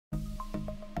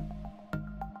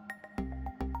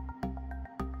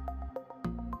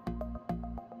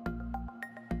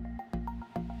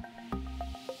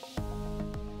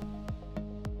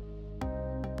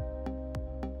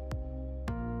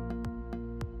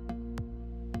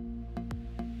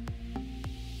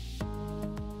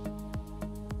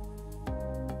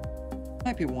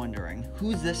might be wondering,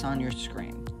 who's this on your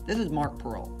screen? This is Mark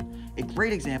Pearl, a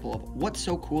great example of what's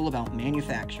so cool about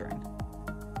manufacturing.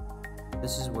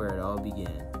 This is where it all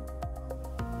began.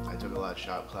 I took a lot of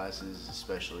shop classes,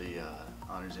 especially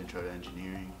Honors Intro to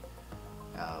Engineering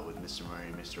with Mr. Murray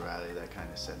and Mr. Riley. That kind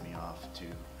of set me off to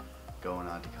going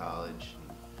on to college.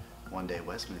 One day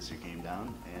Westminster came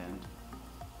down and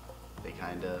they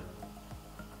kind of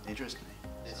interested me.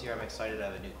 This year I'm excited to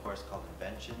have a new course called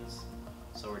Inventions.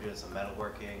 So we're doing some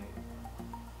metalworking,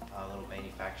 a little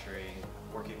manufacturing,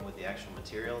 working with the actual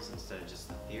materials instead of just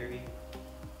the theory.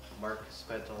 Mark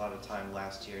spent a lot of time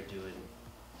last year doing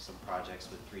some projects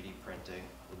with 3D printing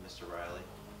with Mr. Riley,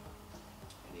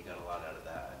 and he got a lot out of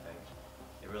that, I think.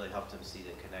 It really helped him see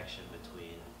the connection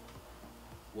between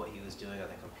what he was doing on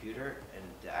the computer and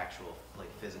the actual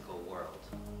physical world.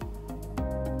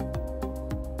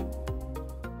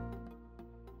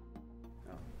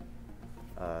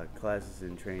 Classes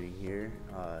and training here.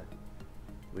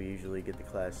 We usually get the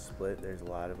class split. There's a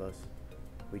lot of us.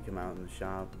 We come out in the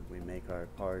shop, we make our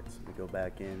parts, we go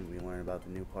back in, we learn about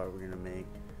the new part we're going to make,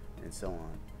 and so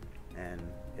on. And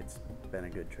it's been a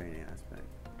good training aspect.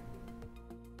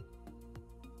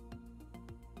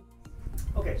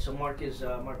 Okay, so Mark is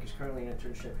currently in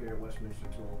internship here at Westminster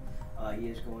Tool. He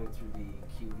is going through the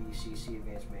QVCC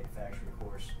Advanced Manufacturing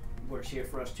course. He works here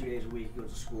for us 2 days a week. He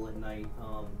goes to school at night.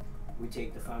 We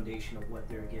take the foundation of what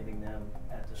they're giving them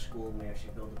at the school and we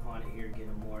actually build upon it here to get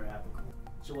them more applicable.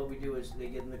 So what we do is they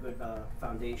get them a good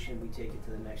foundation, we take it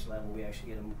to the next level. We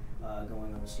actually get them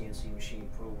going on the CNC machine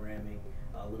programming,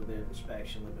 a little bit of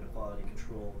inspection, a little bit of quality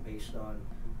control based on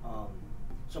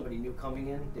somebody new coming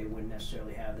in. They wouldn't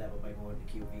necessarily have that, but by going to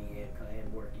QV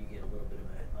and work, you get a little bit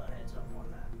of a heads up on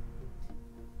that.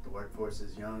 The workforce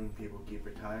is young, people keep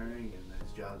retiring, and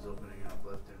there's jobs opening up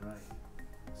left and right.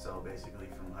 So basically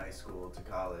from high school to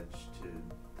college to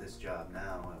this job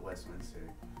now at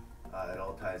Westminster, it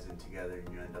all ties in together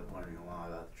and you end up learning a lot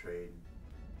about the trade.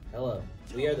 Hello,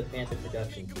 we are the Panther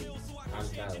production team. I'm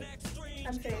Tyler.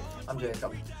 I'm Faith. I'm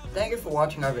Jacob. Thank you for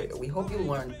watching our video. We hope you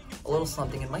learned a little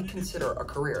something and might consider a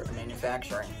career in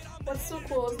manufacturing. What's so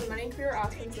cool is the many career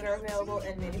options that are available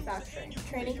in manufacturing.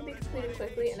 Training can be completed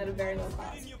quickly and at a very low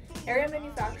cost. Area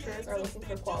manufacturers are looking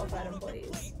for qualified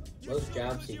employees. Most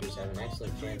job seekers have an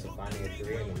excellent chance of finding a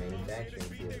career in the manufacturing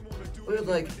field. We would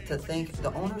like to thank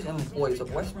the owners and employees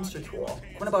of Westminster Tool,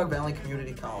 Quinebaug Valley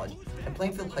Community College, and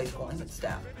Plainfield High School and its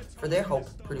staff for their help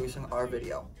producing our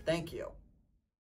video. Thank you.